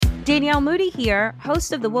Danielle Moody here,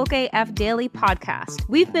 host of the Woke AF Daily podcast.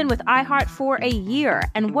 We've been with iHeart for a year,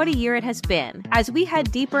 and what a year it has been. As we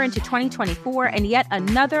head deeper into 2024 and yet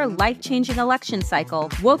another life-changing election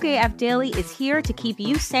cycle, Woke AF Daily is here to keep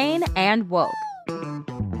you sane and woke.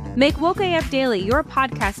 Make Woke AF Daily your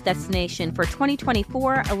podcast destination for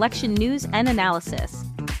 2024 election news and analysis.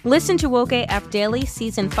 Listen to Woke AF Daily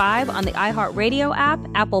Season 5 on the iHeartRadio app,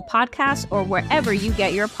 Apple Podcasts, or wherever you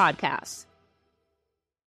get your podcasts.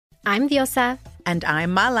 I'm Diosa. And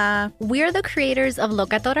I'm Mala. We're the creators of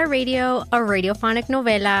Locatora Radio, a radiophonic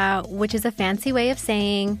novela, which is a fancy way of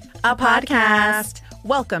saying a podcast.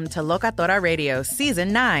 Welcome to Locatora Radio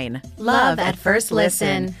Season 9. Love at First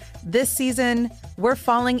Listen. This season, we're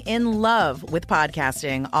falling in love with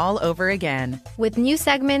podcasting all over again. With new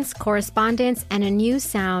segments, correspondence, and a new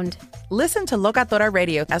sound. Listen to Locatora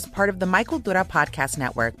Radio as part of the My Cultura Podcast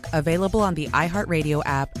Network, available on the iHeartRadio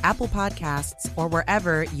app, Apple Podcasts, or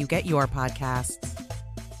wherever you get your podcasts.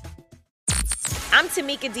 I'm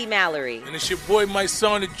Tamika D. Mallory. And it's your boy, my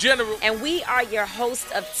son, the General. And we are your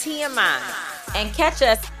hosts of TMI. And catch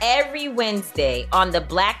us every Wednesday on the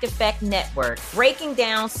Black Effect Network, breaking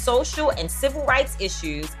down social and civil rights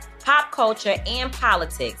issues, pop culture, and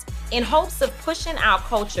politics, in hopes of pushing our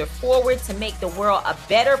culture forward to make the world a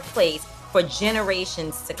better place for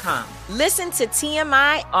generations to come. Listen to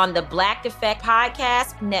TMI on the Black Effect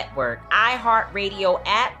Podcast Network, iHeartRadio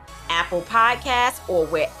app, Apple Podcasts, or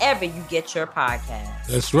wherever you get your podcasts.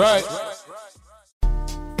 That's right.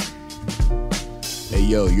 Hey,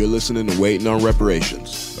 yo, you're listening to Waiting on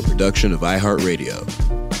Reparations, a production of iHeartRadio.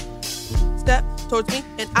 Step towards me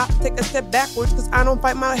and I take a step backwards because I don't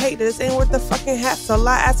fight my haters. Ain't worth the fucking hassle.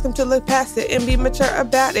 I ask him to look past it and be mature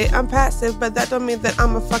about it. I'm passive, but that don't mean that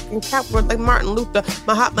I'm a fucking coward like Martin Luther,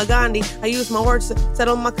 Mahatma Gandhi. I use my words to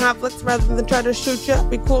settle my conflicts rather than try to shoot you.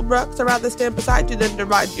 Be cool, bro, 'cause I'd rather stand beside you than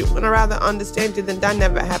deride you. And I'd rather understand you than I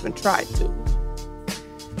never haven't tried to.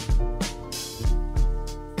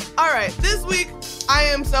 All right, this week I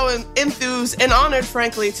am so enthused and honored,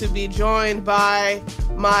 frankly, to be joined by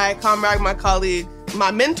my comrade, my colleague,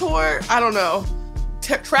 my mentor, I don't know,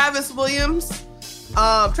 Travis Williams.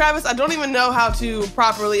 Travis, I don't even know how to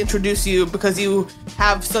properly introduce you because you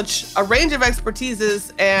have such a range of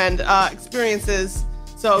expertises and experiences.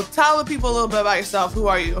 So tell the people a little bit about yourself. Who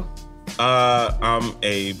are you? I'm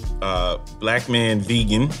a black man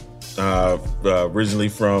vegan, originally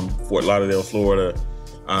from Fort Lauderdale, Florida.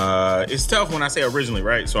 It's tough when I say originally,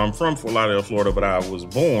 right? So I'm from Fort Lauderdale, Florida, but I was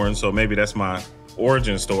born, so maybe that's my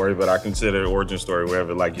origin story, but I consider origin story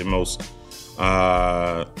wherever like your most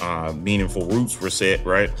meaningful roots were set,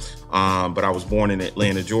 right? But I was born in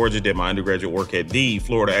Atlanta, Georgia, did my undergraduate work at the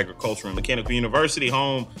Florida Agricultural and Mechanical University,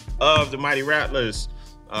 home of the Mighty Rattlers,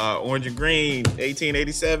 Orange and Green,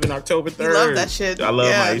 1887, October 3rd. You love that shit. I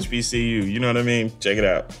love my HBCU, you know what I mean? Check it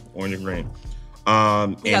out, Orange and Green. You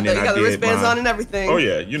got the wristbands on and everything. Oh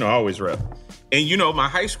yeah, you know, I always rep. And you know, my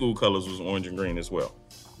high school colors was orange and green as well.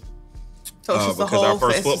 So it's just because our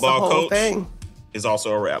first football coach thing. is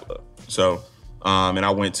also a Rattler. So, and I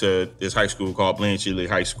went to this high school called Blanchard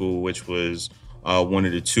High School, which was one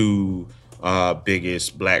of the two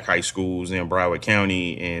biggest black high schools in Broward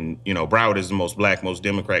County. And, you know, Broward is the most black, most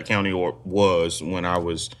Democrat county, or was when I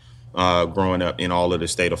was growing up in all of the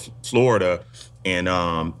state of Florida. And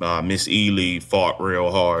Miss Ely fought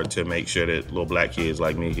real hard to make sure that little black kids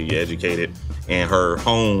like me could get educated. And her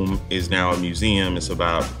home is now a museum. It's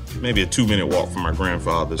about maybe a 2-minute walk from my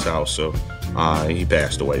grandfather's house. So he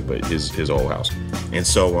passed away, but his old house. And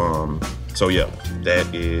so yeah, that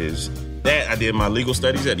is that. I did my legal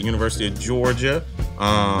studies at the University of Georgia.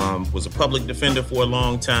 Was a public defender for a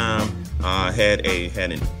long time. Had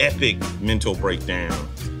an epic mental breakdown.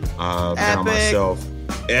 Found myself.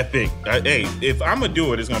 Epic. Hey, if I'm gonna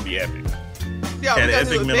do it, it's gonna be epic. Yo, we're gonna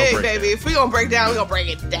do it big, baby. If we gonna break down, we're gonna break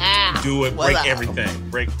it down. Do it, break everything.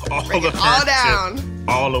 Break all down.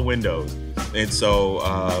 All the windows. And so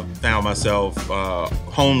found myself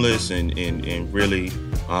homeless and really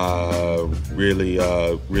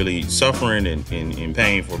suffering and in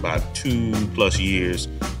pain for about 2+ years.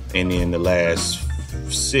 And in the last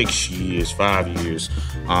 5 years,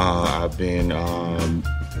 I've been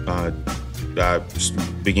I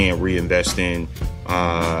began reinvesting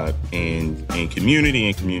in community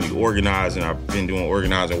and community organizing. I've been doing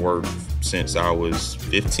organizing work since I was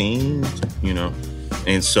 15, you know.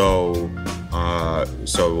 And so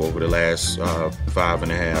over the last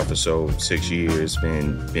 5.5 or so, 6 years,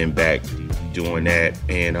 been back doing that.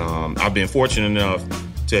 And I've been fortunate enough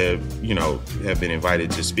to, you know, have been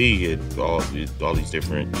invited to speak at all these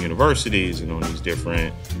different universities and on these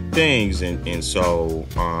different things. And so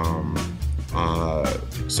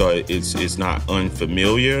So it's not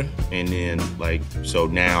unfamiliar. And then so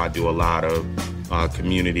now I do a lot of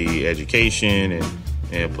community education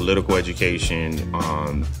and political education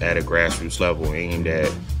at a grassroots level aimed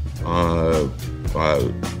at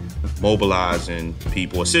mobilizing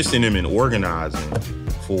people, assisting them in organizing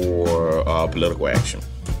for political action.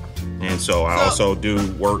 And so I also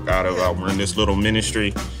do work I run this little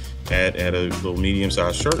ministry at a little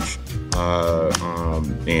medium-sized church.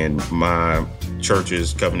 And my church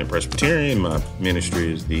is Covenant Presbyterian. My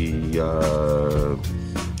ministry is the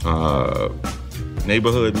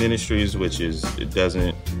Neighborhood Ministries, which is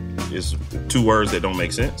two words that don't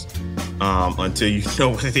make sense until you know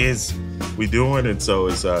what it is we're doing. And so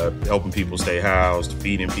it's helping people stay housed,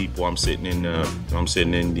 feeding people. I'm sitting in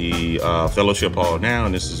the fellowship hall now,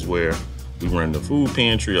 and this is where we run the food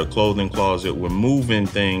pantry, a clothing closet. We're moving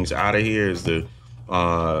things out of here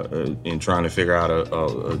and trying to figure out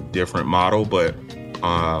a different model, but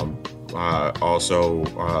I also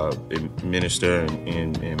administer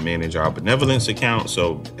and manage our benevolence account,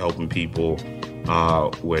 so helping people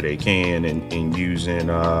where they can and using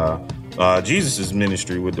Jesus'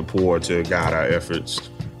 ministry with the poor to guide our efforts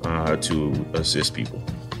to assist people.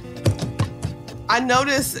 I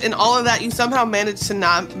noticed in all of that, you somehow managed to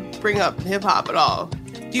not bring up hip hop at all.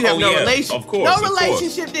 You have Of course, no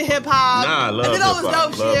relationship to hip hop. Nah, I love hip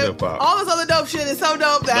hop. Love hip hop. All this other dope shit is so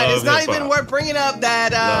dope that it's not even worth bringing up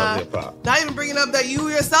that. Love hip hop. Not even bringing up that you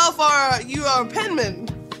yourself are a penman.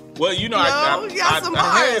 Well, you got some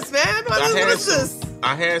bars, man. What is this?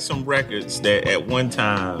 I had some records that at one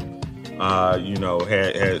time,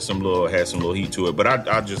 had some little heat to it. But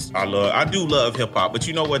I do love hip hop. But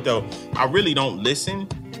you know what though? I really don't listen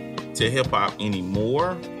to hip hop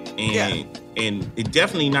anymore, and it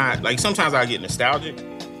definitely not like sometimes I get nostalgic.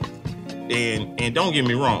 And don't get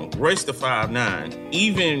me wrong, Royce the 5'9",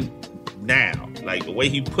 even now, like the way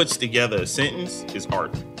he puts together a sentence is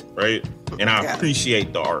art, right? And I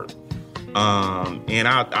appreciate the art. And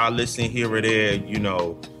I listen here or there,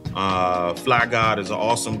 Fly God is an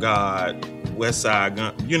awesome God, West Side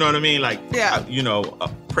Gun, you know what I mean? Like,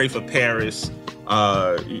 Pray for Paris,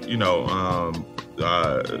 what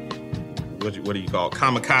do you call it?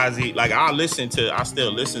 Kamikaze? Like I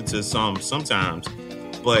still listen to some sometimes,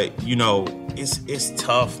 but it's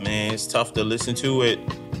tough, man. It's tough to listen to it.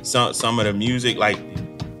 Some of the music, like,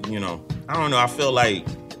 I don't know. I feel like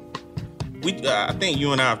I think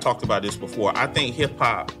you and I have talked about this before. I think hip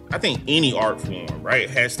hop, any art form, right,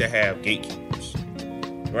 has to have gatekeepers,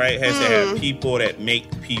 right? Has to have people that make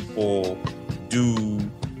people do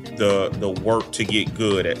the work to get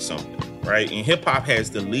good at something, right? And hip hop has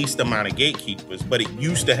the least amount of gatekeepers, but it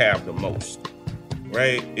used to have the most,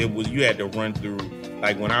 right? You had to run through,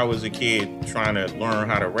 like when I was a kid trying to learn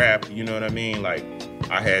how to rap, you know what I mean? Like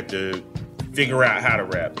I had to figure out how to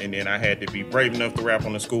rap, and then I had to be brave enough to rap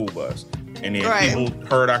on the school bus. And then people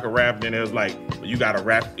heard I could rap, and then it was like, you got to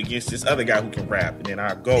rap against this other guy who can rap. And then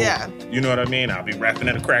I go, you know what I mean? I'll be rapping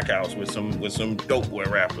at a crack house with some dope boy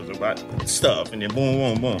rappers about stuff, and then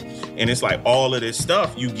boom, boom, boom. And it's like all of this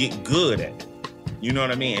stuff, you get good at it. You know what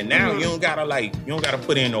I mean? And now you don't gotta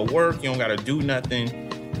put in no work. You don't gotta do nothing.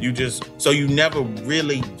 So you never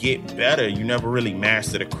really get better. You never really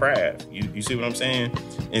master the craft. You see what I'm saying?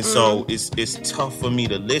 And so it's tough for me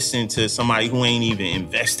to listen to somebody who ain't even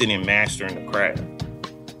invested in mastering the craft.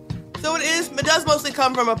 So it does mostly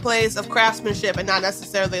come from a place of craftsmanship and not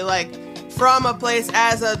necessarily like from a place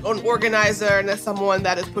as an organizer and as someone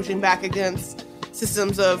that is pushing back against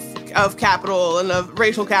systems of capital and of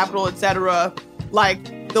racial capital, etc.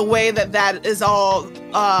 Like the way that is all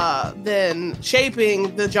then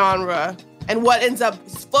shaping the genre, and what ends up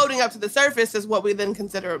floating up to the surface is what we then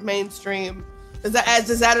consider mainstream. Does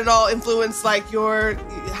that at all influence like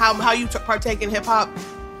how you partake in hip hop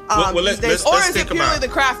these days, or is it purely the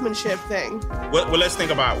craftsmanship thing? Well, let's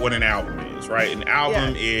think about what an album is, right? An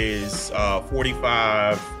album is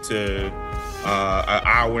 45 to an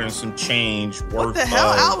hour and some change worth. What the hell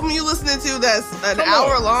album you listening to that's an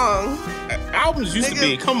hour long? Albums used to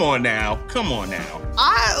be. Come on now.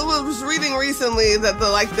 I was reading recently that the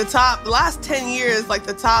last 10 years, like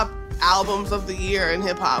the top albums of the year in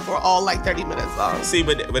hip hop were all like 30 minutes long. See,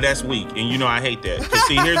 but that's weak, and I hate that. Because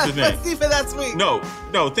see, here's the thing. See, but that's weak. No,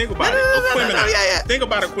 think about it. No. Think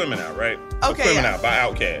about Aquemini, right? Okay. Aquemini by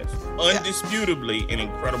Outkast. Undisputably an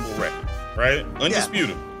incredible record, right?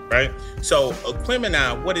 Undisputably, right? So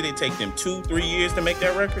Aquemini, what did it take them 2-3 years to make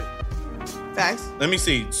that record? Facts. Let me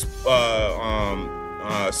see.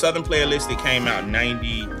 Southern Playalistic came out in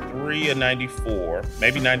 93 or 94,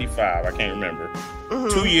 maybe 95, I can't remember.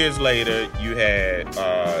 2 years later, you had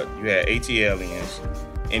AT Aliens,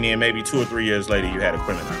 and then maybe 2 or 3 years later you had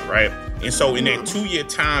Aquemini, right? And so in that 2-year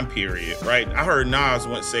time period, right, I heard Nas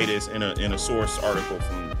once say this in a Source article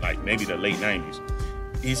from like maybe the late 90s.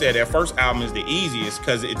 He said that first album is the easiest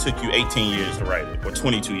because it took you 18 years to write it, or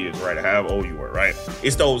 22 years to write it, however old you were, right?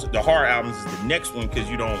 It's the hard albums is the next one because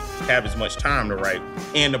you don't have as much time to write,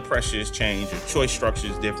 and the pressure has changed, your choice structure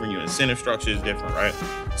is different, your incentive structure is different, right?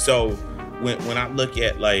 So when I look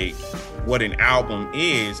at like what an album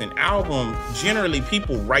is, generally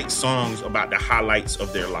people write songs about the highlights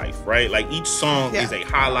of their life, right? Like each song is a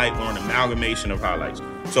highlight or an amalgamation of highlights.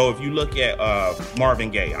 So if you look at Marvin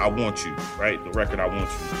Gaye, I Want You, right? The record I Want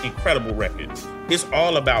You, incredible record. It's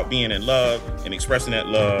all about being in love and expressing that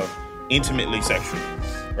love intimately sexually,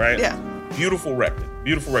 right? Yeah. Beautiful record.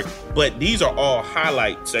 But these are all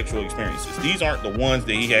highlight sexual experiences. These aren't the ones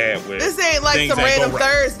that he had where this ain't like some random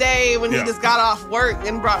Thursday when he just got off work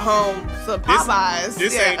and brought home some Popeyes.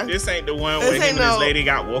 This ain't the one where him and his lady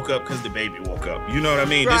woke up because the baby woke up. You know what I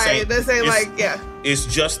mean? Right. It's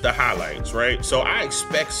just the highlights, right? So I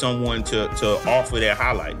expect someone to offer their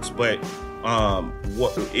highlights, but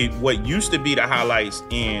what used to be the highlights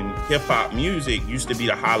in hip hop music used to be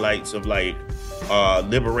the highlights of like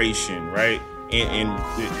liberation, right? And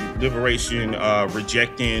liberation,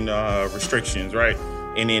 rejecting restrictions, right?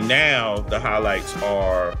 And then now the highlights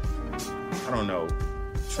are, I don't know,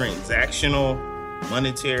 transactional,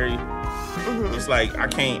 monetary. Mm-hmm. It's like I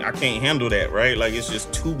can't handle that, right? Like it's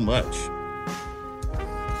just too much.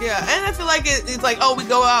 Yeah, and I feel like it's like, oh, we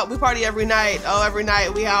go out, we party every night. Oh, every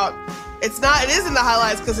night we out. It is in the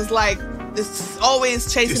highlights because it's like this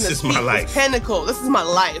always chasing this pinnacle. This is my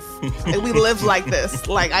life, and we live like this.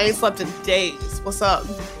 Like I ain't slept in days. What's up?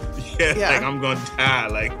 Yeah, like I'm gonna die.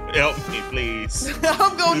 Like help me, please.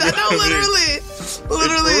 I'm gonna die. No, literally.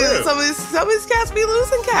 Some of these cats be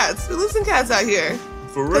losing cats. We're losing cats out here.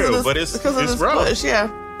 For real, but it's rough. Push, yeah.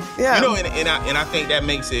 You know, and I think that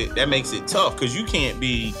makes it tough because you can't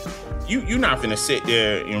be. You're not gonna sit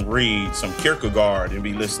there and read some Kierkegaard and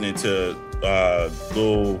be listening to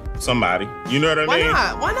little somebody. You know what I mean?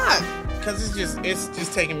 Why not? Because it's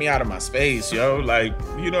just taking me out of my space, yo. Like,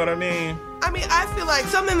 you know what I mean? I mean, I feel like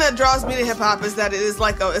something that draws me to hip hop is that it's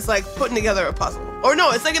like putting together a puzzle. Or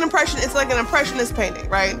no, it's like an impressionist painting,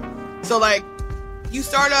 right? So like you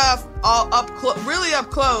start off all really up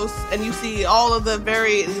close, and you see all of the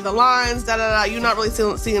lines, You're not really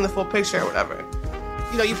seeing the full picture or whatever.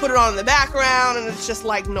 You know, you put it on in the background, and it's just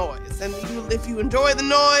like noise. And if you enjoy the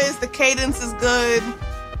noise, the cadence is good,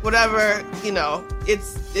 whatever. You know,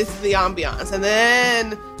 it's the ambiance. And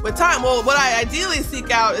then with time, well, what I ideally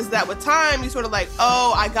seek out is that with time, you sort of like,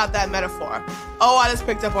 oh, I got that metaphor. Oh, I just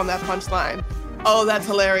picked up on that punchline. Oh, that's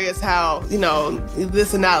hilarious how, you know,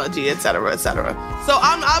 this analogy, et cetera, et cetera. So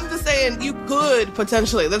I'm just saying you could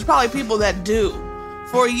potentially, there's probably people that do.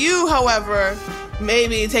 For you, however,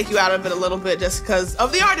 maybe take you out of it a little bit just because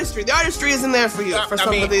of the artistry. The artistry isn't there for you for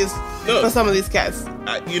some of these cats.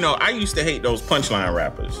 You know, I used to hate those punchline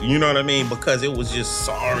rappers. You know what I mean? Because it was just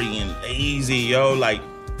sorry and lazy, yo. Like,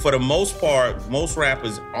 for the most part, most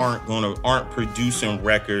rappers aren't producing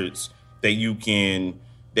records that you can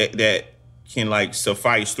that can like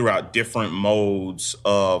suffice throughout different modes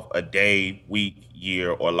of a day, week,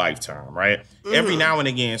 year, or lifetime, right? Mm-hmm. Every now and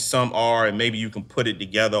again, some are, and maybe you can put it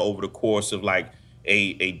together over the course of like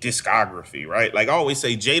a discography, right? Like I always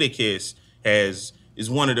say, Jadakiss is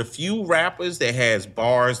one of the few rappers that has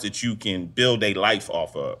bars that you can build a life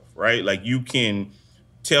off of, right? Like you can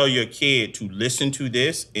tell your kid to listen to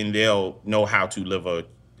this and they'll know how to live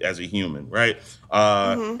as a human, right?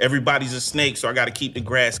 Everybody's a snake, so I got to keep the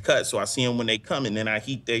grass cut so I see them when they come and then I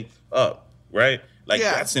heat they up, right? Like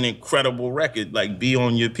that's an incredible record. Like be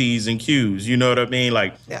on your P's and Q's, you know what I mean?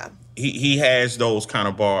 Like he has those kind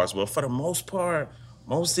of bars, but for the most part,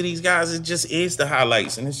 most of these guys, it just is the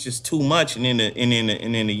highlights, and it's just too much. And then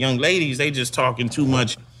the young ladies, they just talking too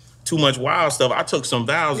much wild stuff. I took some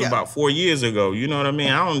vows about 4 years ago. You know what I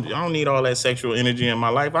mean? I don't need all that sexual energy in my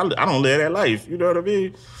life. I don't live that life. You know what I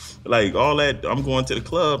mean? Like all that. I'm going to the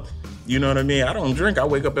club. You know what I mean? I don't drink. I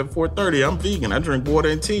wake up at 4:30. I'm vegan. I drink water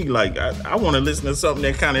and tea. Like I want to listen to something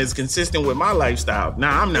that kind of is consistent with my lifestyle.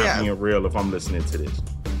 Now I'm not being real if I'm listening to this.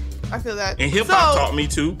 I feel that. And hip hop taught me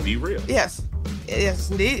to be real. Yes.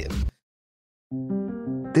 Yes, indeed.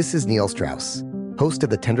 This is Neil Strauss, host of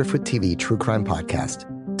the Tenderfoot TV true crime podcast,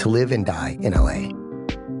 To Live and Die in LA.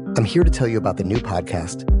 I'm here to tell you about the new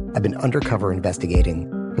podcast I've been undercover investigating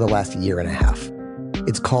for the last year and a half.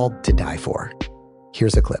 It's called To Die For.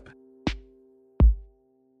 Here's a clip.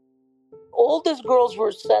 all these girls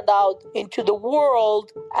were sent out into the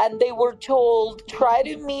world and they were told, try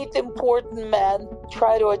to meet important men,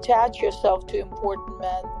 try to attach yourself to important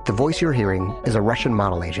men. The voice you're hearing is a Russian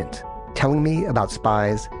model agent telling me about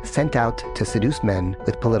spies sent out to seduce men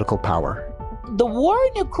with political power. The war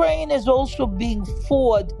in Ukraine is also being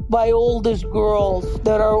fought by all these girls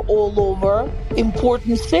that are all over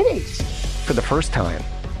important cities. For the first time,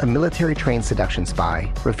 a military-trained seduction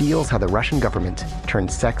spy reveals how the Russian government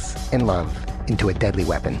turned sex and love into a deadly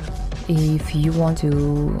weapon. If you want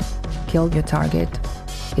to kill your target,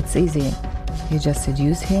 it's easy. You just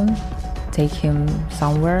seduce him, take him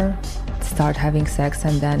somewhere, start having sex,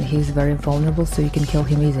 and then he's very vulnerable, so you can kill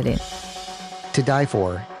him easily. To Die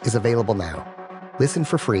For is available now. Listen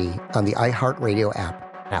for free on the iHeartRadio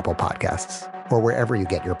app, Apple Podcasts, or wherever you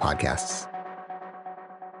get your podcasts.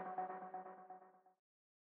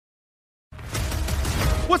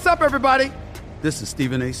 What's up, everybody? This is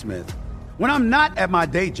Stephen A. Smith. When I'm not at my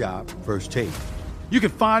day job, First Take, you can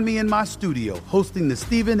find me in my studio hosting the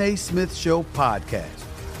Stephen A. Smith Show podcast.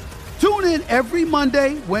 Tune in every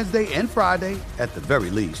Monday, Wednesday, and Friday, at the very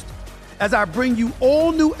least, as I bring you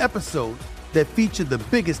all new episodes that feature the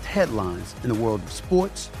biggest headlines in the world of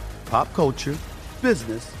sports, pop culture,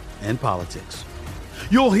 business, and politics.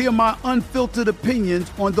 You'll hear my unfiltered opinions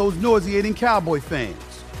on those nauseating Cowboy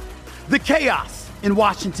fans, the chaos in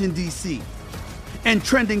Washington, D.C., and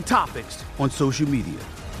trending topics on social media,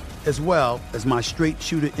 as well as my straight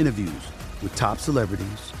shooter interviews with top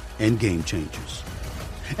celebrities and game changers.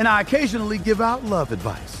 And I occasionally give out love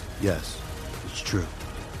advice. Yes, it's true.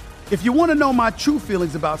 If you want to know my true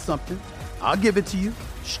feelings about something, I'll give it to you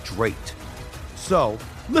straight. So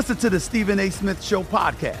listen to the Stephen A. Smith Show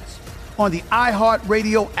podcast on the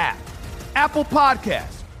iHeartRadio app, Apple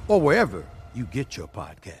Podcasts, or wherever you get your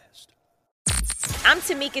podcast. I'm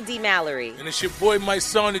Tamika D. Mallory. And it's your boy, my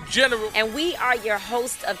son, the General. And we are your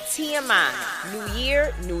hosts of TMI. New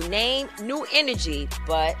year, new name, new energy,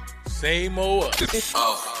 but same old us.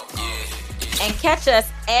 Oh, yeah. And catch us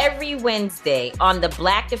every Wednesday on the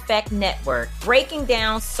Black Effect Network, breaking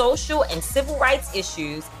down social and civil rights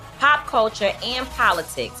issues, pop culture, and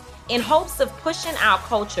politics in hopes of pushing our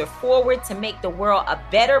culture forward to make the world a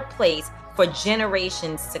better place for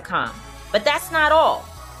generations to come. But that's not all.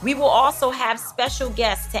 We will also have special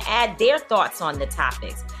guests to add their thoughts on the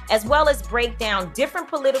topics, as well as break down different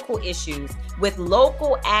political issues with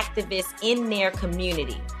local activists in their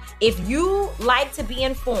community. If you like to be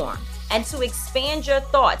informed and to expand your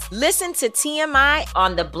thoughts, listen to TMI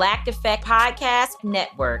on the Black Effect Podcast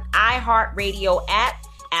Network, iHeartRadio app,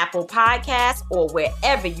 Apple Podcasts, or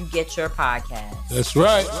wherever you get your podcasts. That's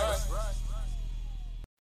right.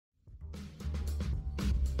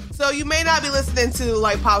 So you may not be listening to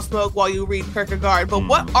like Pop Smoke while you read Kierkegaard, but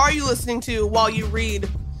what are you listening to while you read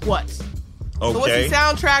what? Okay. So what's your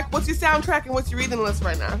soundtrack? What's your soundtrack and what's your reading list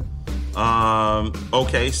right now?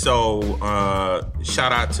 Okay, so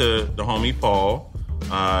shout out to the homie Paul.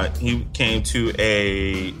 He came to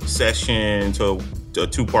a session, to a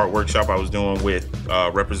 2-part workshop I was doing with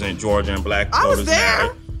Represent Georgia and Black I was Voters there.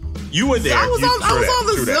 Matter. You were there. I was on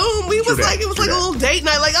the Zoom. We was like, it was like a little date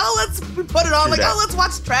night. Like, oh, let's put it on. Like, oh, let's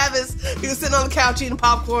watch Travis. He was sitting on the couch eating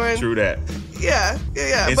popcorn. True that. Yeah.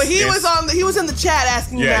 But he was in the chat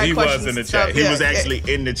asking you mad questions. Yeah, he was in the chat. He was actually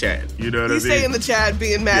in the chat. You know what I mean? He stay in the chat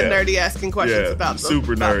being mad nerdy, asking questions about them.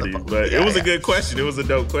 Super nerdy. But it was a good question. It was a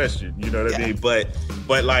dope question. You know what I mean? But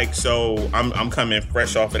like, so I'm coming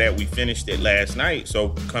fresh off of that. We finished it last night. So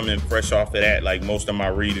coming fresh off of that, like most of my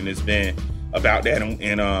reading has been about that.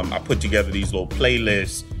 And I put together these little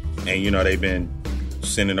playlists, and you know, they've been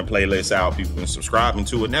sending the playlists out. People have been subscribing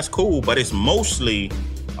to it, and that's cool. But it's mostly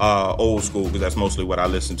old school, because that's mostly what I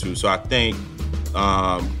listen to. So I think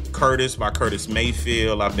Curtis by Curtis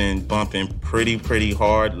Mayfield, I've been bumping pretty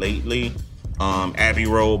hard lately. Abbey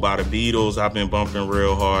Road by the Beatles, I've been bumping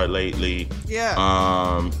real hard lately.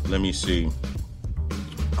 Yeah. Let me see.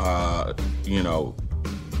 You know,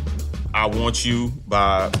 I Want You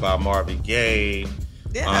by Marvin Gaye.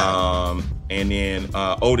 Yeah. And then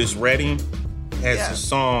Otis Redding has a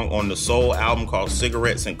song on the Soul album called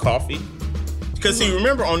Cigarettes and Coffee. Because see,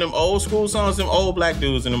 remember on them old school songs, them old black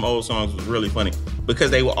dudes in them old songs was really funny, because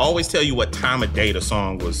they will always tell you what time of day the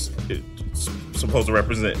song was supposed to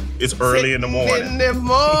represent. It's early in the morning. In the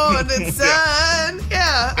morning, son.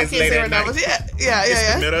 Yeah. I can't say right now, but yeah.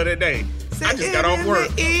 It's the middle of the day. I just got off work.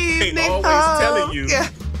 They always telling you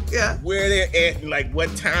where they're at and like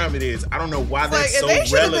what time it is. I don't know why that's so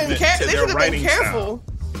relevant to their writing style.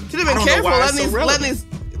 Should have been careful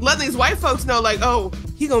letting these white folks know, like, oh,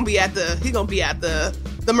 he gonna be at the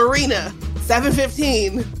marina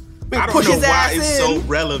 7:15 I don't know why it's so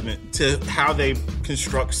relevant to how they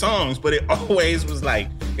construct songs, but it always was like,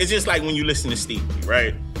 it's just like when you listen to Stevie,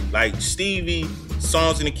 right? Like Stevie,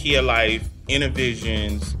 Songs in the Key of Life,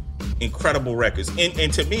 Innervisions, incredible records.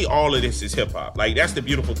 And to me, all of this is hip hop. Like, that's the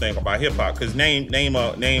beautiful thing about hip hop. Because name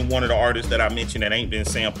one of the artists that I mentioned that ain't been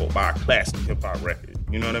sampled by a classic hip hop record.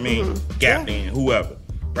 You know what I mean? Mm-hmm. Gap Band, whoever.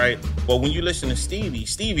 Right? But when you listen to Stevie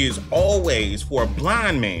is always, for a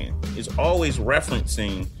blind man, is always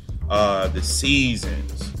referencing the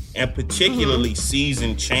seasons, and particularly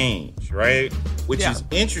season change, right? Which is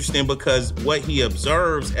interesting because what he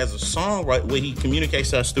observes as a songwriter, what he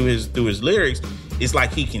communicates to us through his lyrics, is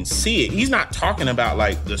like he can see it. He's not talking about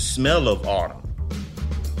like the smell of autumn.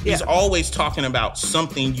 He's always talking about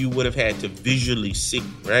something you would have had to visually see,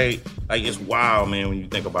 right? Like, it's wild, man, when you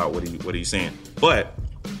think about what he's saying. But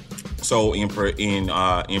so in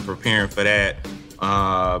preparing for that,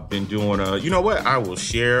 been doing you know what? I will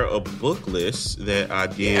share a book list that I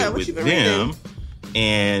did with them. Reading?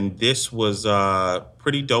 And this was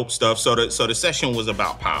pretty dope stuff. So the session was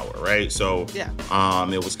about power, right? So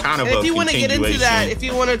it was kind of a continuation. If you want to get into that, if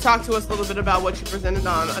you want to talk to us a little bit about what you presented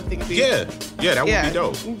on, I think it'd be that would be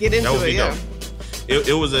dope. Get into it,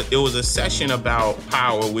 It was a session about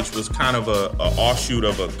power, which was kind of a offshoot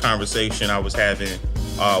of a conversation I was having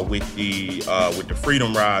with the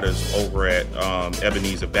Freedom Riders over at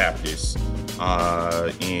Ebenezer Baptist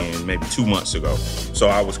in maybe 2 months ago. So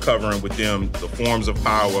I was covering with them The Forms of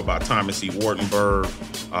Power by Thomas E. Wartenberg.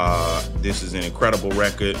 This is an incredible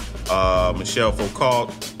record. Michel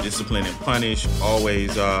Foucault, Discipline and Punish,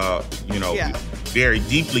 always very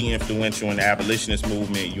deeply influential in the abolitionist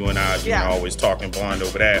movement. You and I always talking bond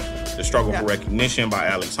over that. The Struggle for Recognition by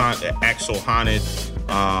Axel Honneth.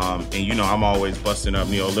 And I'm always busting up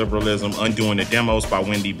neoliberalism. Undoing the Demos by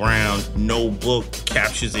Wendy Brown. No book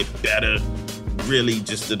captures it better. Really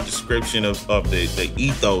just the description of the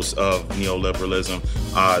ethos of neoliberalism.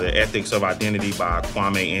 The Ethics of Identity by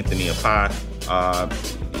Kwame Anthony Appiah.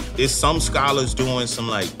 Is some scholars doing some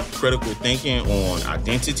like critical thinking on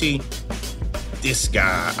identity. This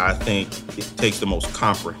guy, I think, takes the most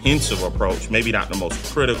comprehensive approach. Maybe not the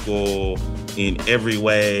most critical in every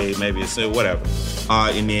way. Maybe it's whatever.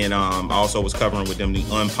 And then I also was covering with them The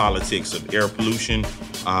Unpolitics of Air Pollution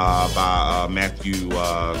by Matthew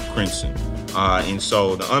Crinson. And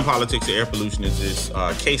so The Unpolitics of Air Pollution is this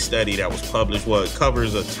case study that was published. Well, it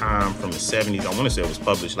covers a time from the 70s. I want to say it was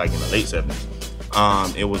published like in the late 70s.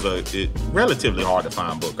 It was a relatively hard to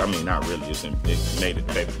find book. I mean, not really. It made it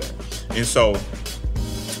paperback. And so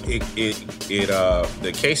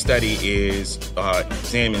the case study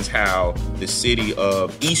examines how the city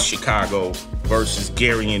of East Chicago versus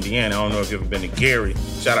Gary, Indiana. I don't know if you've ever been to Gary.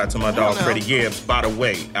 Shout out to my dog Freddie Gibbs. By the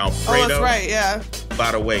way, Alfredo. Oh, that's right, yeah.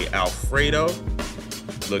 By the way, Alfredo.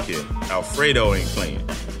 Look here. Alfredo ain't playing.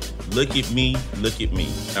 Look at me.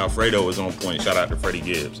 Alfredo is on point. Shout out to Freddie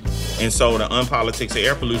Gibbs. And so The Unpolitics of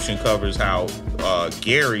Air Pollution covers how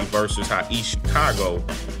Gary versus how East Chicago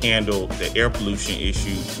handled the air pollution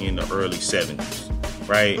issue in the early 70s,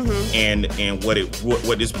 right? Mm-hmm. And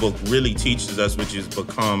what this book really teaches us, which has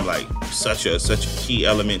become like such a key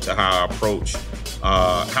element to how I approach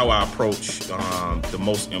the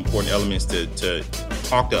most important elements to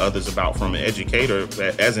talk to others about from an educator,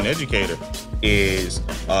 as an educator, is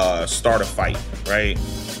start a fight, right?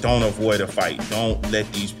 Don't avoid a fight. Don't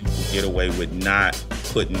let these people get away with not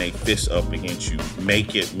putting their fists up against you.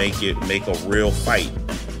 Make a real fight.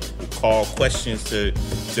 Call questions to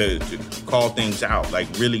call things out. Like,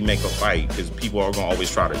 really make a fight, because people are gonna always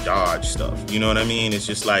try to dodge stuff. You know what I mean? It's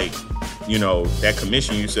just like, that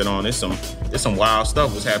commission you sit on. There's some wild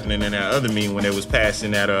stuff was happening in that other meeting when they was passing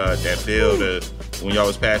that bill when y'all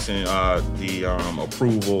was passing the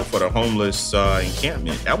approval for the homeless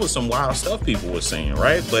encampment. That was some wild stuff people were saying,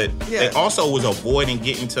 right? But they also was avoiding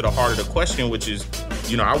getting to the heart of the question, which is,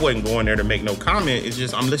 I wasn't going there to make no comment. It's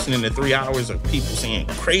just I'm listening to 3 hours of people saying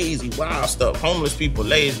crazy, wild stuff. Homeless people,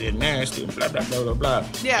 lazy and nasty, and blah, blah, blah, blah, blah.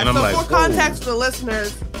 Yeah, and so for context for the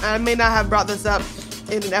listeners, I may not have brought this up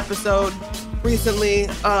in an episode recently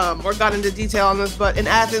or got into detail on this, but in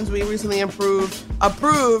Athens, we recently approved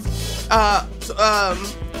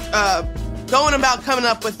going about coming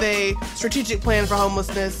up with a strategic plan for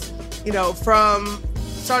homelessness, from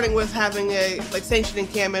starting with having a sanctioned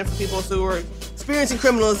encampment for people who are experiencing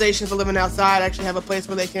criminalization for living outside, actually have a place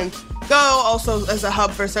where they can go, also as a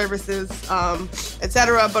hub for services,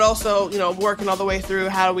 etc. But also, working all the way through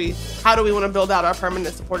how do we want to build out our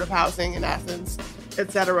permanent supportive housing in Athens,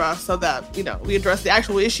 etc. So that, we address the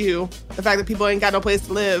actual issue, the fact that people ain't got no place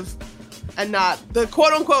to live, and not the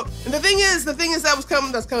quote unquote. And the thing is that's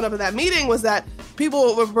coming up in that meeting was that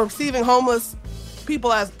people were perceiving homeless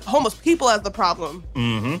people as the problem,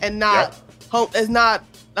 and not it's not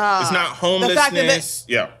homelessness.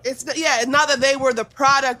 It's not that they were the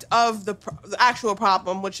product of the actual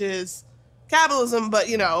problem, which is capitalism, but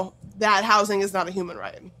that housing is not a human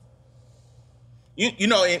right.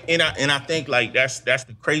 And I think like that's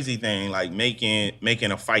the crazy thing, like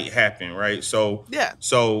making a fight happen, right? So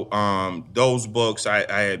those books I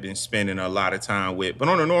had been spending a lot of time with, but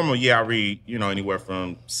on a normal year I read anywhere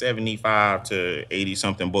from 75 to 80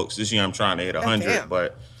 something books. This year I'm trying to hit 100,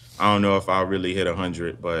 but I don't know if I'll really hit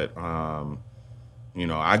 100. But I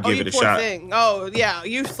give it a shot. Thing. Oh yeah,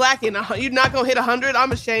 you slacking? You're not gonna hit 100?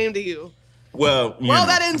 I'm ashamed of you. Well,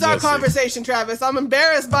 that ends our conversation, Travis. I'm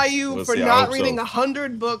embarrassed by you for not reading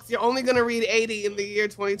 100 books. You're only going to read 80 in the year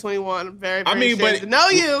 2021. I'm very ashamed to know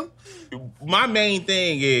you. My main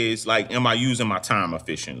thing is, like, am I using my time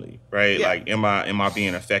efficiently, right? Yeah. Like, am I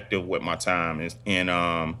being effective with my time?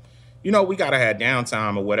 And we got to have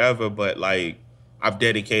downtime or whatever, but, like, I've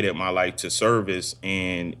dedicated my life to service,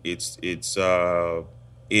 and it is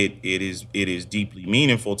deeply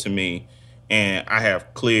meaningful to me. And I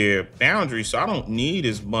have clear boundaries, so I don't need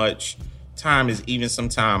as much time as even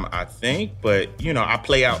sometime I think. But, I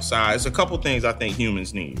play outside. There's a couple things I think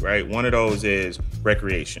humans need, right? One of those is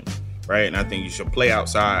recreation, right? And I think you should play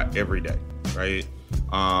outside every day, right?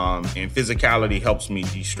 And physicality helps me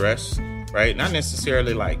de-stress, right? Not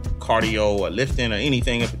necessarily like cardio or lifting or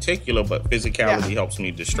anything in particular, but physicality helps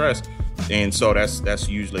me de-stress. And so that's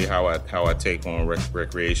usually how I take on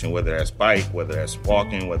recreation, whether that's bike, whether that's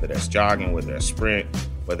walking, whether that's jogging, whether that's sprint,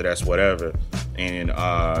 whether that's whatever. And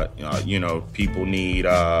people need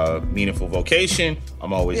meaningful vocation.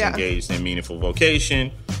 I'm always engaged in meaningful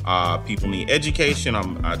vocation. People need education.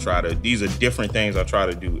 These are different things I try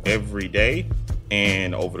to do every day.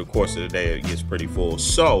 And over the course of the day, it gets pretty full.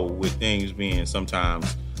 So with things being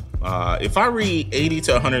sometimes, if I read 80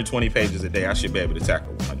 to 120 pages a day, I should be able to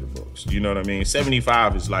tackle 100 books. You know what I mean?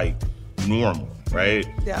 75 is like normal, right?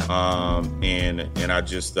 Yeah. And I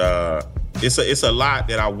just it's a lot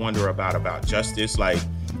that I wonder about justice. Like,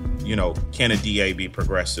 can a DA be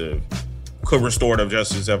progressive? Could restorative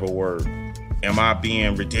justice ever work? Am I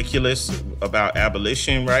being ridiculous about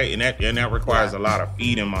abolition, right? And that requires a lot of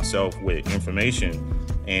feeding myself with information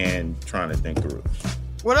and trying to think through it.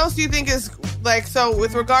 What else do you think is like, so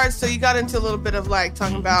with regards to, you got into a little bit of like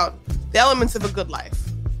talking about the elements of a good life,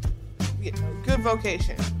 good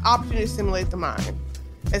vocation, opportunity to stimulate the mind,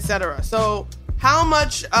 etc. So how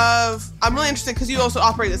much of, I'm really interested because you also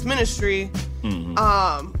operate this ministry.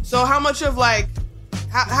 So how much of like,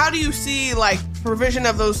 how do you see like provision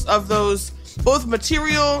of those both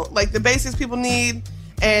material, like the basics people need,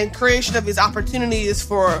 and creation of these opportunities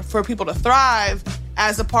for people to thrive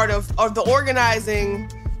as a part of the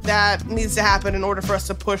organizing that needs to happen in order for us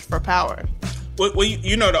to push for power? Well,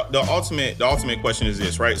 the ultimate question is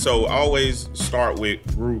this, right? So I always start with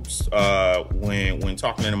groups when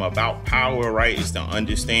talking to them about power, right? Is to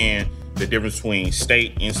understand the difference between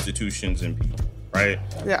state, institutions, and people, right?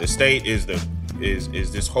 Yeah. The state is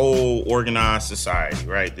this whole organized society,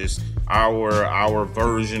 right? This our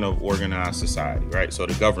version of organized society, right? So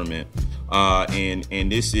the government,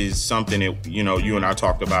 and this is something that you and I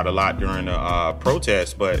talked about a lot during the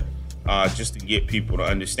protest, but just to get people to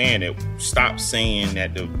understand it, stop saying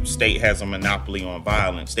that the state has a monopoly on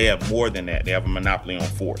violence. They have more than that. They have a monopoly on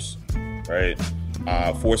force, right?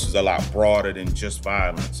 Force is a lot broader than just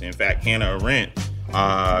violence. In fact, Hannah Arendt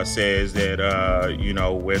says that,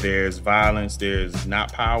 where there's violence, there's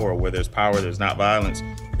not power, or where there's power, there's not violence.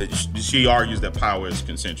 She argues that power is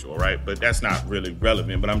consensual, right? But that's not really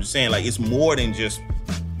relevant. But I'm just saying, like, it's more than just,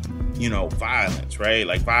 violence, right?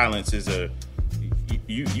 Like, violence is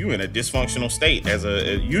you in a dysfunctional state.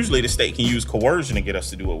 Usually the state can use coercion to get us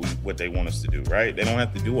to do what they want us to do, right? They don't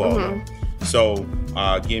have to do all of it. So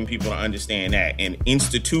getting people to understand that. And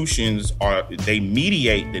institutions they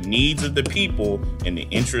mediate the needs of the people and the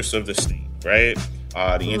interests of the state, right?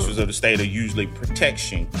 The interests of the state are usually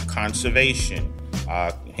protection, conservation,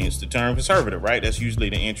 hence the term conservative, right? That's usually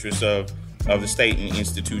the interests of the state, and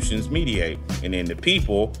institutions mediate. And then the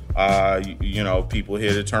people, people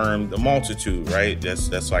hear the term the multitude, right?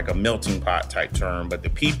 That's like a melting pot type term. But the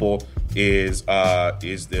people is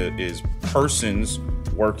persons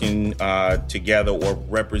working together or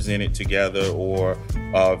represented together or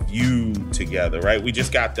viewed together, right? We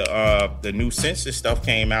just got the new census stuff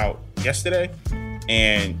came out yesterday.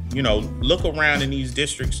 And, look around in these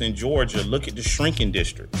districts in Georgia, look at the shrinking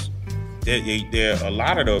districts, a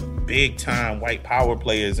lot of the big time white power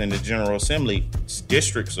players in the General Assembly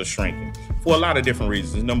districts are shrinking for a lot of different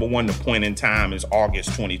reasons. Number one, the point in time is August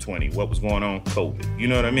 2020. What was going on? COVID. You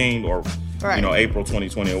know what I mean? Or, April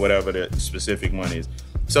 2020 or whatever the specific one is.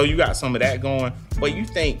 So you got some of that going. But you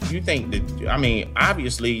think that,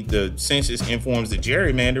 obviously the census informs the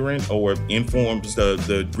gerrymandering or informs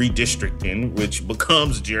the redistricting, which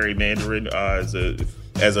becomes gerrymandering as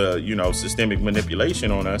a systemic manipulation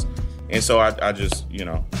on us. And so I just,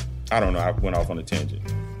 I don't know. I went off on a tangent.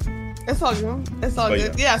 It's all good. It's all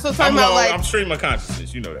good. Yeah. So talking about I'm stream of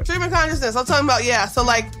consciousness. You know that. Stream of consciousness. I'm talking about So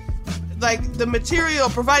like the material,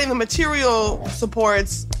 providing the material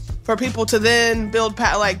supports for people to then build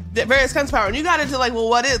various kinds of power. And you got into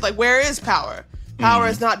where is power? Power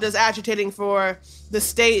is not just agitating for the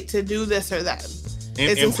state to do this or that.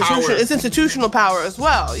 It's institutional power as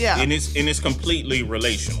well. Yeah. And it's completely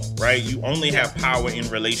relational, right? You only have power in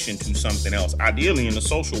relation to something else. Ideally in the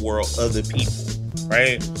social world, other people.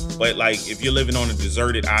 Right? But if you're living on a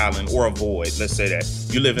deserted island or a void, let's say that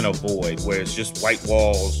you live in a void where it's just white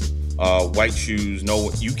walls, white shoes,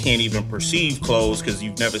 you can't even perceive clothes because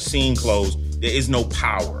you've never seen clothes. There is no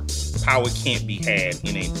power. Power can't be had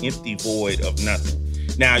in an empty void of nothing.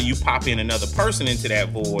 Now you pop in another person into that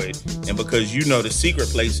void, and because you know the secret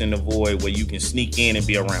place in the void where you can sneak in and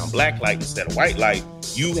be around black light instead of white light,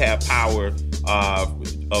 you have power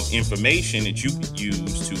of information that you could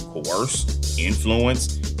use to coerce,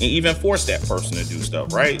 influence, and even force that person to do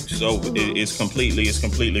stuff, right? So it's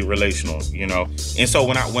completely relational, And so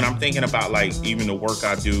when I'm thinking about even the work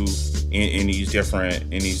I do in these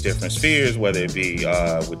different spheres, whether it be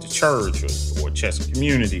with the church or chess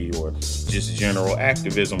community or just general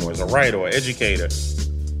activism or as a writer or educator,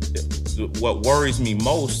 what worries me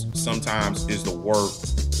most sometimes is the work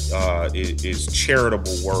is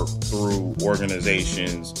charitable work through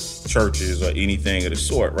organizations, churches, or anything of the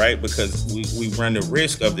sort, right? Because we run the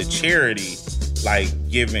risk of the charity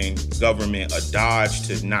giving government a dodge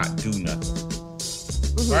to not do nothing.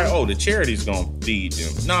 Mm-hmm. Right? Oh, the charity's gonna feed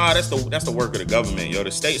them. Nah, that's the work of the government.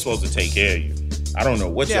 The state's supposed to take care of you. I don't know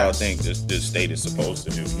what y'all think this state is supposed to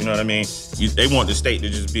do. You know what I mean? They want the state to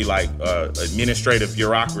just be administrative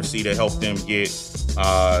bureaucracy to help them get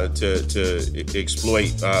to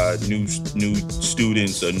exploit new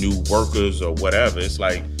students or new workers or whatever. It's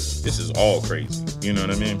this is all crazy. You know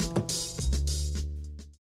what I mean?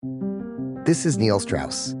 This is Neil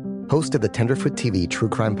Strauss, host of the Tenderfoot TV True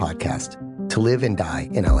Crime Podcast, To Live and Die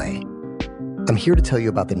in LA. I'm here to tell you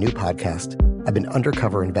about the new podcast I've been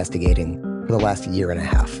undercover investigating for the last year and a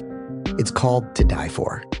half. It's called To Die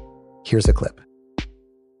For. Here's a clip.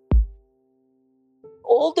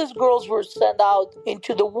 All these girls were sent out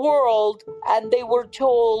into the world and they were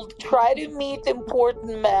told, try to meet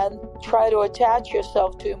important men, try to attach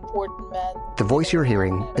yourself to important men. The voice you're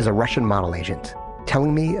hearing is a Russian model agent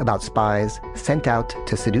telling me about spies sent out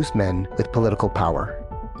to seduce men with political power.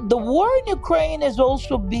 The war in Ukraine is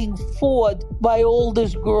also being fought by all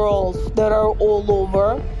these girls that are all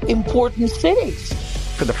over important cities.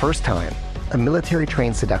 For the first time, a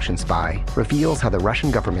military-trained seduction spy reveals how the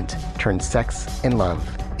Russian government turned sex and love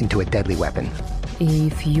into a deadly weapon.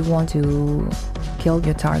 If you want to kill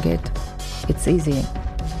your target, it's easy.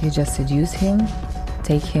 You just seduce him,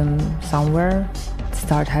 take him somewhere,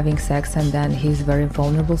 start having sex, and then he's very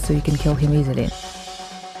vulnerable, so you can kill him easily.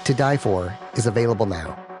 To Die For is available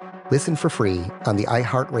now. Listen for free on the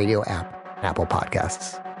iHeartRadio app, Apple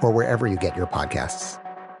Podcasts, or wherever you get your podcasts.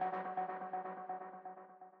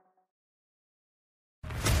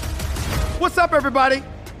 What's up, everybody?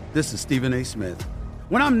 This is Stephen A. Smith.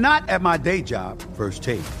 When I'm not at my day job, First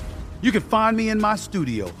Take, you can find me in my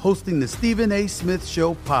studio hosting the Stephen A. Smith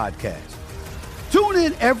Show podcast. Tune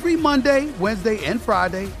in every Monday, Wednesday, and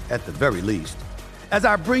Friday, at the very least, as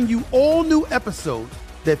I bring you all new episodes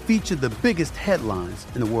that feature the biggest headlines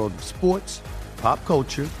in the world of sports, pop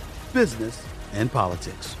culture, business, and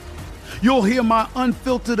politics. You'll hear my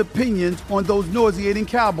unfiltered opinions on those nauseating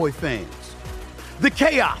Cowboy fans, the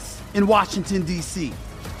chaos in Washington, D.C.,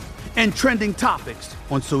 and trending topics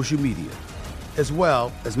on social media, as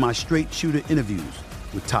well as my straight shooter interviews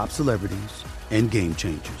with top celebrities and game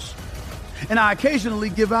changers. And I occasionally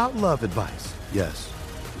give out love advice. Yes,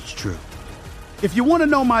 it's true. If you want to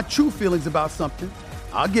know my true feelings about something,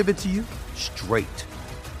 I'll give it to you straight.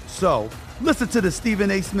 So, listen to the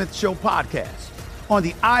Stephen A. Smith Show podcast on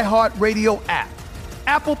the iHeartRadio app,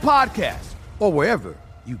 Apple Podcasts, or wherever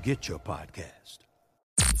you get your podcast.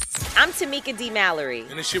 I'm Tamika D. Mallory.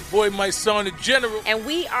 And it's your boy, my son, the General. And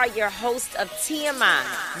we are your host of TMI.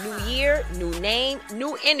 New year, new name,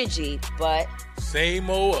 new energy, but... same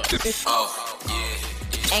old. Oh,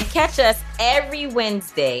 yeah. And catch us every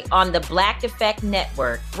Wednesday on the Black Effect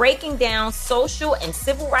Network, breaking down social and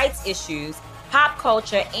civil rights issues, pop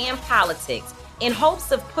culture, and politics in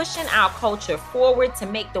hopes of pushing our culture forward to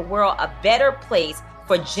make the world a better place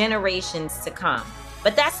for generations to come.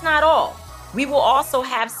 But that's not all. We will also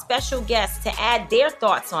have special guests to add their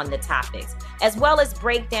thoughts on the topics, as well as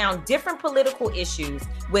break down different political issues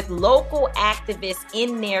with local activists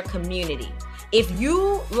in their community. If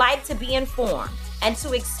you like to be informed and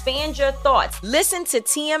to expand your thoughts, listen to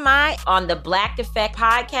TMI on the Black Effect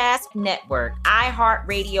Podcast Network,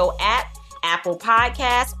 iHeartRadio app, Apple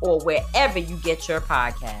Podcasts, or wherever you get your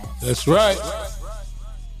podcasts. That's right.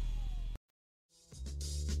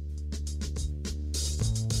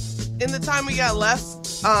 In the time we got left,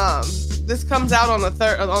 this comes out on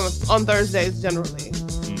on Thursdays generally.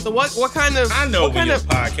 So what kind of? I know what when kind your of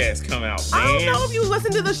podcast come out, man. I don't know if you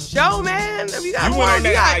listen to the show, man. If you got You went on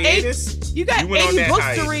that hiatus. You got 80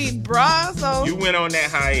 books to read, bruh. So you went on that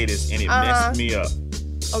hiatus and it messed me up.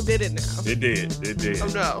 Oh, did it now? It did. Oh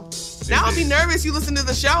no. Now I'll be nervous. You listen to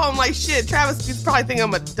the show. I'm like, shit. Travis is probably thinking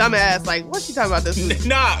I'm a dumbass. Like, what's she talking about this week?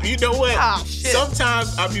 Nah, you know what? Oh, shit.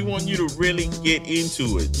 Sometimes I be wanting you to really get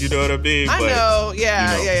into it. You know what I mean? I know.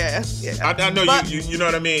 Yeah. I know but, you know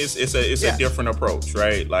what I mean? It's a different approach,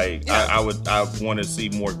 right? Like I want to see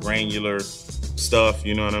more granular stuff,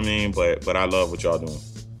 you know what I mean? But I love what y'all doing.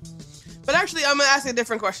 But actually, I'm going to ask a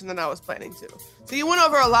different question than I was planning to. So you went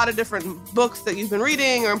over a lot of different books that you've been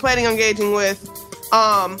reading or planning on engaging with.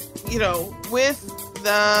 So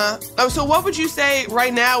what would you say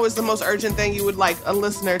right now is the most urgent thing you would like a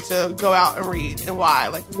listener to go out and read, and why?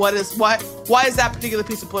 Like, why is that particular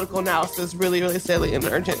piece of political analysis really, really salient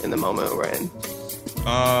and urgent in the moment we're in?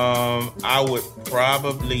 I would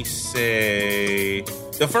probably say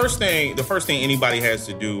the first thing anybody has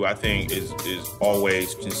to do, I think, is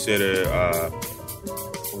always consider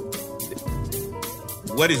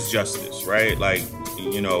what is justice, right? Like,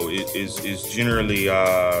 is generally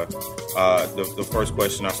the first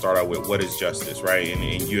question I start out with. What is justice, right?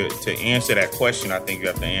 And you, to answer that question, I think you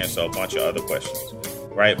have to answer a bunch of other questions,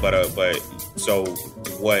 right? But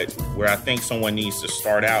where I think someone needs to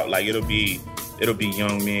start out, like it'll be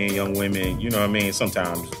young men, young women, you know what I mean?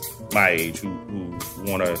 Sometimes my age who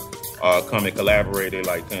want to come and collaborate. They're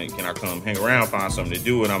like, can I come hang around, find something to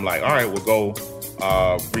do? And I'm like, all right, we'll go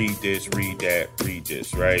read this, read that, read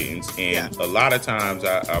this, right? And a lot of times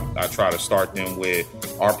I try to start them with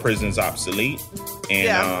Are Prisons Obsolete?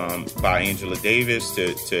 And by Angela Davis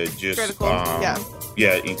to just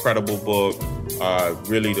incredible book.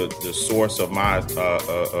 Really the source of my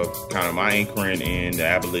of kind of my anchoring in the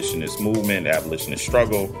abolitionist movement, the abolitionist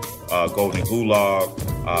struggle. Golden Gulag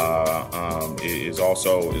is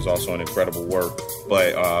also an incredible work,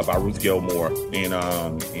 but by Ruth Gilmore,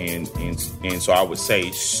 and so I would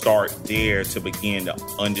say start there to begin to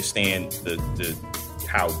understand the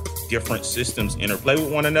how different systems interplay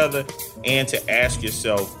with one another, and to ask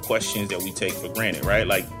yourself questions that we take for granted, right?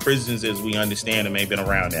 Like prisons as we understand them ain't been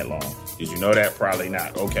around that long. Did you know that? Probably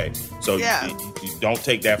not. Okay. So you don't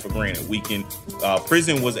take that for granted. We can,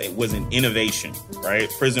 prison was an innovation, right?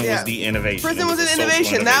 Prison was the innovation. Prison was an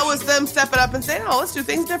innovation. That was them stepping up and saying, let's do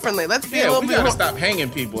things differently. Let's be a little bit more. We gotta stop hanging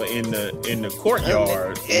people in the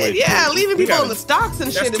courtyard. Leaving people in the stocks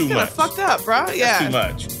and shit is kind of fucked up, bro. That's too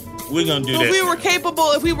much. We're gonna do that. If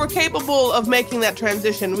we were capable of making that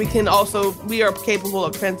transition, we are capable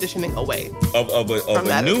of transitioning away of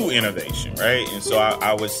a new innovation, right? And so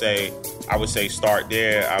I would say start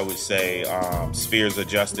there. I would say Spheres of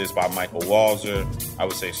Justice by Michael Walzer. I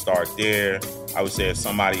would say start there. I would say if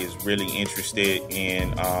somebody is really interested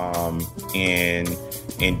in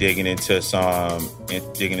digging into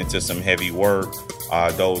some heavy work,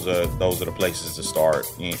 those are the places to start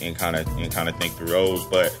and kind of think through those.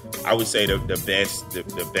 But I would say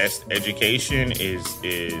the best education is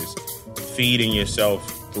feeding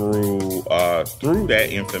yourself through that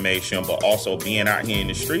information, but also being out here in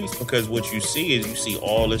the streets, because what you see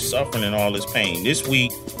all this suffering and all this pain. This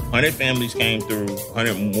week, more than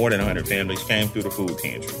 100 families came through the food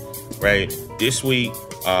pantry, right? This week,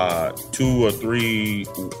 2 or 3,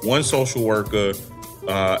 one social worker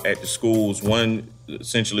at the schools, one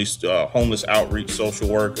essentially homeless outreach social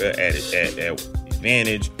worker at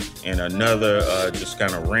Advantage, and another just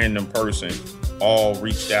kind of random person, all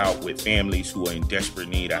reached out with families who are in desperate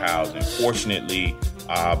need of housing. Fortunately,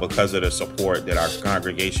 because of the support that our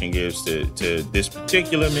congregation gives to this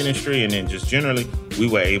particular ministry, and then just generally, we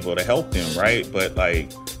were able to help them, right? But like,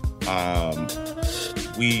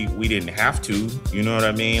 we didn't have to, you know what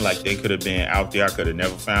I mean? Like, they could have been out there, I could have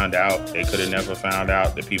never found out. They could have never found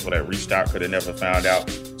out. The people that reached out could have never found out.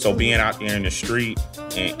 So being out there in the street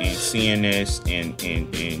and seeing this and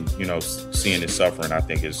you know, seeing this suffering, I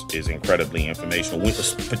think is incredibly informational,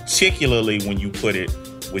 particularly when you put it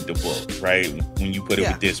with the book, right? When you put it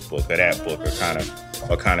with this book or that book,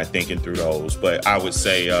 or kind of thinking through those. But I would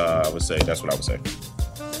say that's what I would say.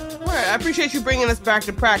 Right. I appreciate you bringing us back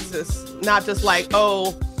to practice, not just like,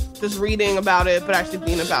 just reading about it, but actually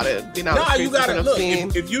being about it. Being out the streets, you gotta look.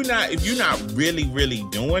 If you're not really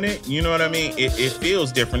doing it, you know what I mean? It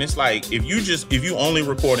feels different. It's like if you only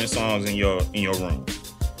recording songs in your room,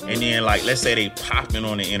 and then, like, let's say they popping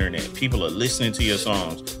on the internet, people are listening to your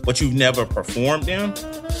songs, but you've never performed them,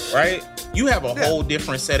 right? You have a whole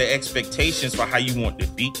different set of expectations for how you want the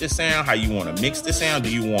beat to sound, how you want to mix the sound. Do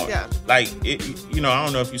you want, like, it, you know, I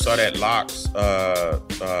don't know if you saw that Lox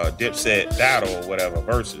Dipset battle or whatever,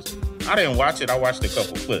 Versus. I didn't watch it. I watched a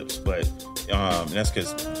couple clips, but that's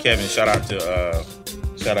because Kevin, shout out to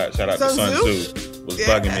Sun Tzu, was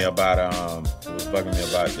bugging me about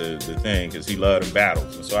the thing, because he loved the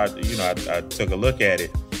battles. And so I took a look at it.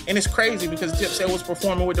 And it's crazy because Dipset was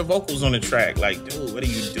performing with the vocals on the track. Like, dude, what are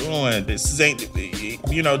you doing? This ain't,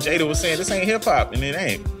 you know, Jada was saying, this ain't hip hop, and it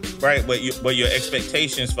ain't, right? But your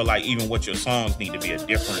expectations for, like, even what your songs need to be are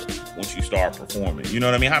different once you start performing. You know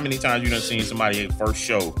what I mean? How many times you done seen somebody at first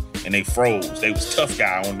show and they froze? They was tough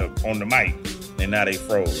guy on the mic, and now they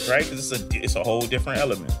froze, right? Because it's a whole different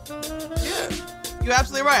element. Yeah, you're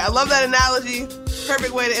absolutely right. I love that analogy.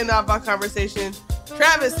 Perfect way to end off our conversation.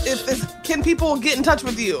 Travis, can people get in touch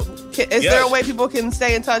with you? Is there a way people can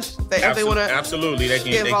stay in touch if they want to? Absolutely, they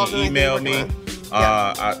can email me.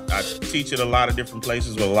 I teach at a lot of different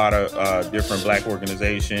places with a lot of different Black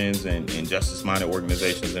organizations and justice-minded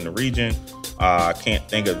organizations in the region. I can't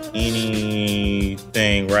think of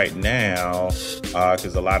anything right now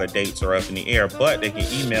because a lot of dates are up in the air, but they can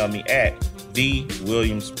email me at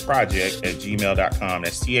thewilliamsproject@gmail.com.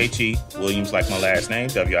 That's THE, Williams like my last name,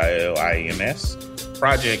 WILLIAMS.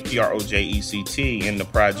 Project, PROJECT, in the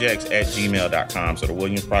projects @gmail.com. So the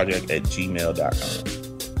Williams Project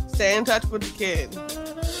 @gmail.com. Stay in touch with the kid.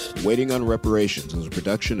 Waiting on Reparations is a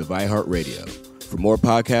production of iHeartRadio. For more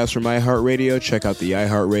podcasts from iHeartRadio, check out the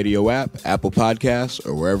iHeartRadio app, Apple Podcasts,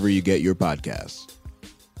 or wherever you get your podcasts.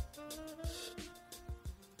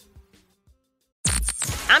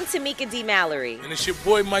 I'm Tamika D. Mallory. And it's your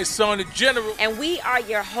boy, my son, the General. And we are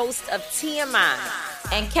your hosts of TMI.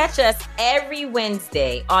 And catch us every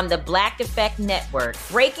Wednesday on the Black Effect Network,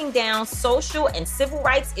 breaking down social and civil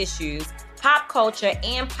rights issues, pop culture,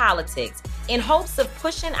 and politics, in hopes of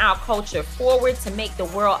pushing our culture forward to make the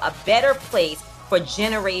world a better place for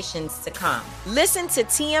generations to come. Listen to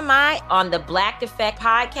TMI on the Black Effect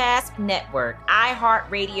Podcast Network,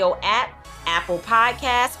 iHeartRadio app, Apple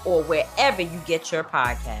Podcasts, or wherever you get your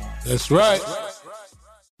podcasts. That's right.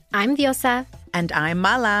 I'm Diosa. And I'm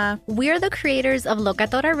Mala. We're the creators of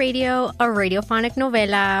Locatora Radio, a radiophonic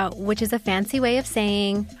novela, which is a fancy way of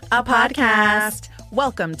saying a podcast.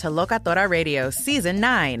 Welcome to Locatora Radio Season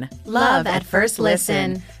 9. Love at First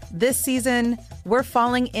Listen. This season, we're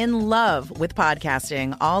falling in love with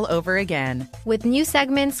podcasting all over again. With new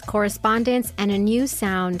segments, correspondence, and a new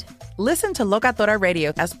sound. Listen to Locatora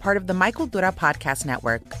Radio as part of the Michael Dura Podcast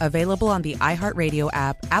Network, available on the iHeartRadio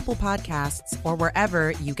app, Apple Podcasts, or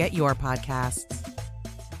wherever you get your podcasts.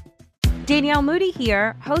 Danielle Moody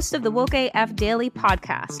here, host of the Woke AF Daily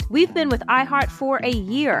podcast. We've been with iHeart for a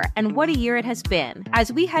year, and what a year it has been.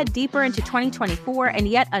 As we head deeper into 2024 and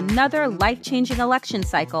yet another life-changing election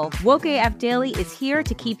cycle, Woke AF Daily is here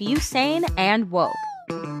to keep you sane and woke.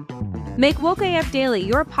 Make Woke AF Daily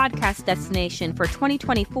your podcast destination for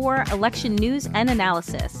 2024 election news and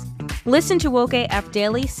analysis. Listen to Woke AF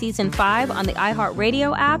Daily Season 5 on the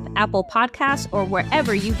iHeartRadio app, Apple Podcasts, or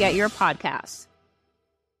wherever you get your podcasts.